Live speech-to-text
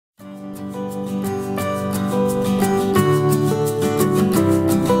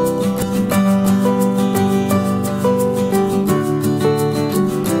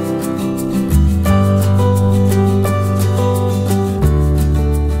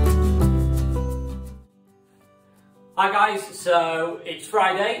Hi guys, so it's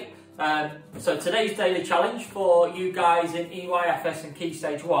Friday. So today's daily challenge for you guys in EYFS and Key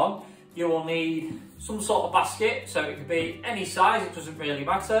Stage 1, you will need some sort of basket, so it could be any size, it doesn't really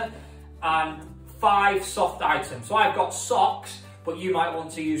matter, and 5 soft items. So I've got socks, but you might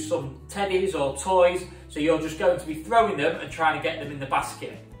want to use some teddies or toys, so you're just going to be throwing them and trying to get them in the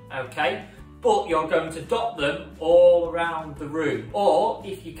basket, okay? But you're going to dot them all around the room, or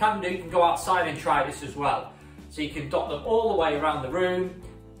if you can do, you can go outside and try this as well. So you can dot them all the way around the room,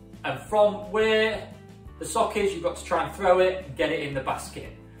 and from where the sock is, you've got to try and throw it and get it in the basket.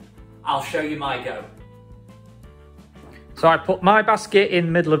 I'll show you my go. So I put my basket in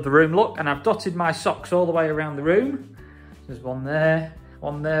the middle of the room, look, and I've dotted my socks all the way around the room. There's one there,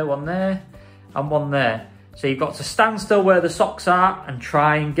 one there, one there, and one there. So you've got to stand still where the socks are and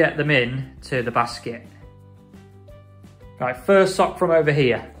try and get them in to the basket. Right, first sock from over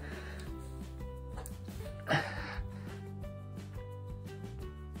here.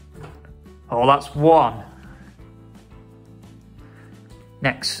 Oh, that's one.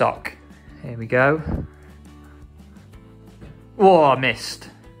 Next sock. Here we go. Oh, I missed.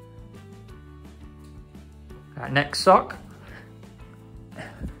 Right, next sock.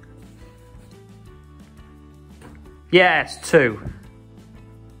 Yes, 2.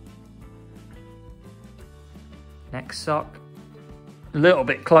 Next sock. A little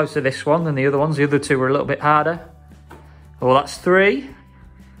bit closer this one than the other ones. The other 2 were a little bit harder. Oh, that's 3.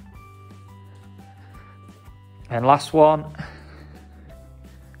 And last one.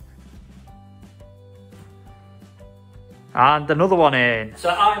 And another one in. So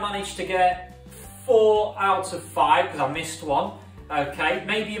I managed to get 4 out of 5 because I missed one. Okay,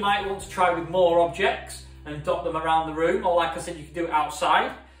 maybe you might want to try with more objects and dot them around the room, or like I said, you can do it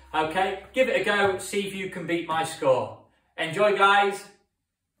outside. Okay, give it a go, see if you can beat my score. Enjoy, guys.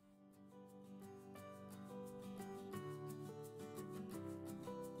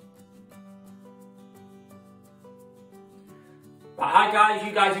 Hi guys,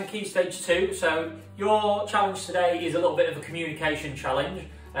 you guys in Key Stage 2, so your challenge today is a little bit of a communication challenge,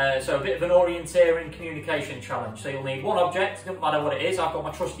 so a bit of an orienteering communication challenge. So you'll need one object, doesn't matter what it is. I've got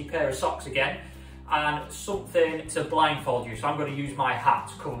my trusty pair of socks again, and something to blindfold you, so I'm going to use my hat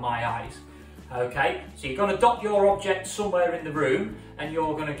to cover my eyes. Okay, so you're going to dot your object somewhere in the room, and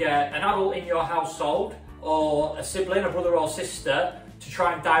you're going to get an adult in your household, or a sibling, a brother or sister, to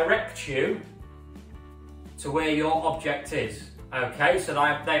try and direct you to where your object is. Okay, so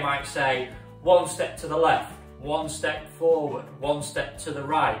they might say 1 step to the left, 1 step forward, 1 step to the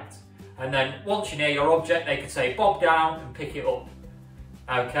right. And then once you're near your object, they could say bob down and pick it up.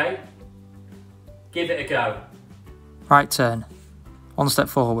 Okay, give it a go. Right turn, 1 step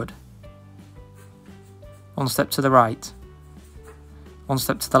forward, 1 step to the right, 1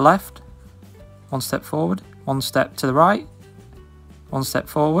 step to the left, 1 step forward, 1 step to the right, 1 step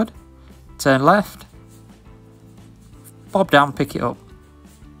forward, turn left, bob down, pick it up.